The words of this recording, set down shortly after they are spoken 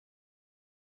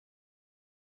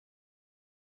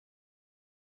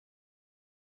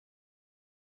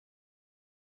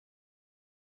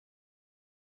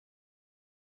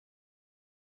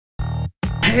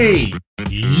Hey,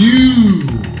 you!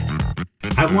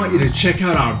 I want you to check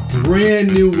out our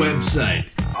brand new website.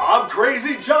 I'm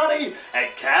Crazy Johnny, and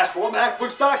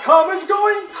CashForMacBooks.com is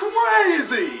going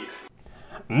crazy!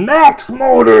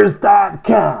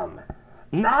 MaxMotors.com.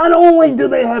 Not only do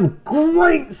they have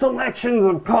great selections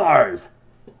of cars,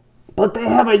 but they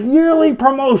have a yearly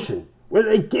promotion where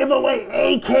they give away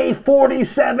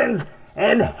AK-47s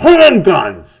and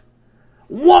handguns.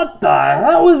 What the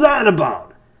hell is that about?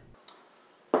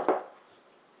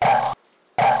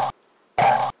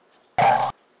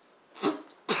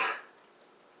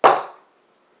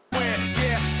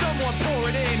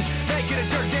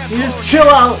 You just chill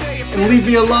out and leave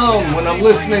me alone when I'm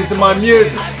listening to my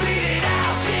music.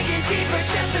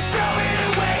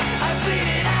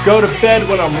 Go to bed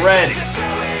when I'm ready.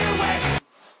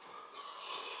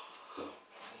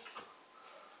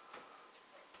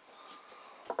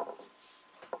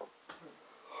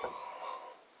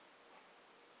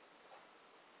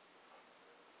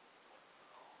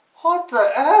 What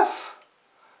the F?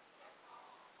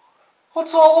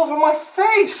 What's all over my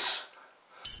face?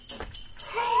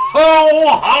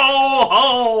 Ho, ho,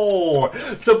 ho!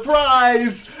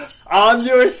 Surprise! I'm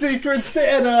your secret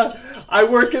Santa. I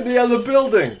work in the other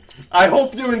building. I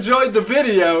hope you enjoyed the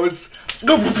videos.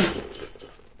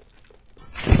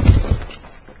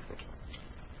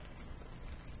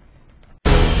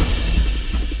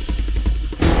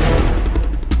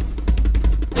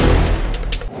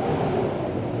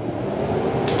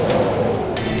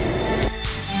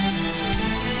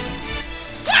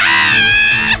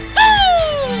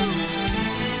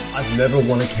 I've never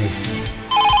won a case.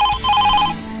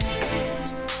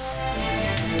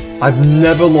 I've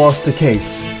never lost a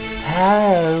case.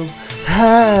 How?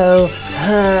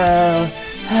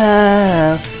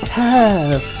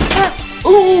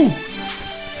 Ooh!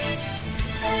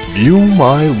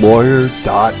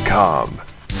 ViewMyLawyer.com.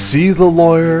 See the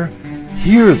lawyer,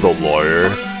 hear the lawyer,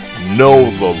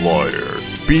 know the lawyer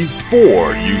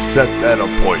before you set that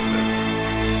appointment.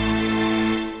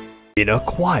 In a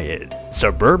quiet,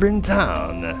 suburban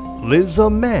town lives a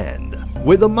man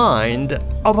with the mind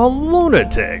of a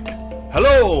lunatic.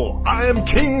 Hello, I am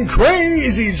King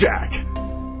Crazy Jack.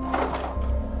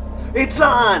 It's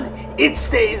on! It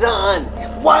stays on!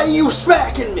 Why are you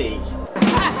smacking me?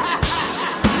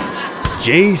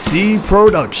 JC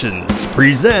Productions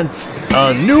presents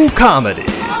a new comedy.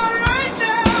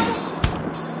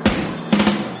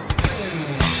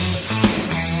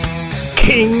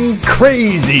 King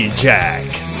Crazy Jack.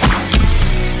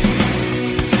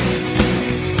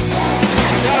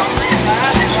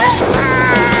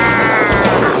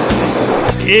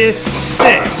 It's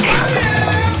sick.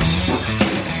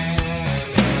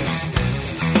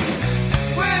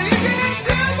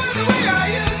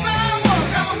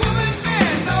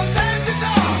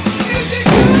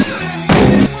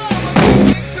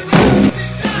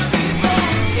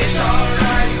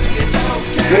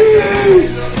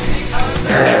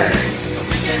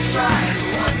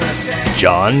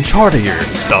 John Chartier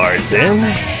stars in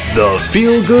the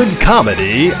feel-good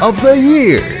comedy of the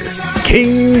year,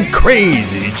 King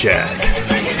Crazy Jack.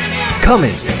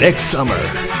 Coming next summer.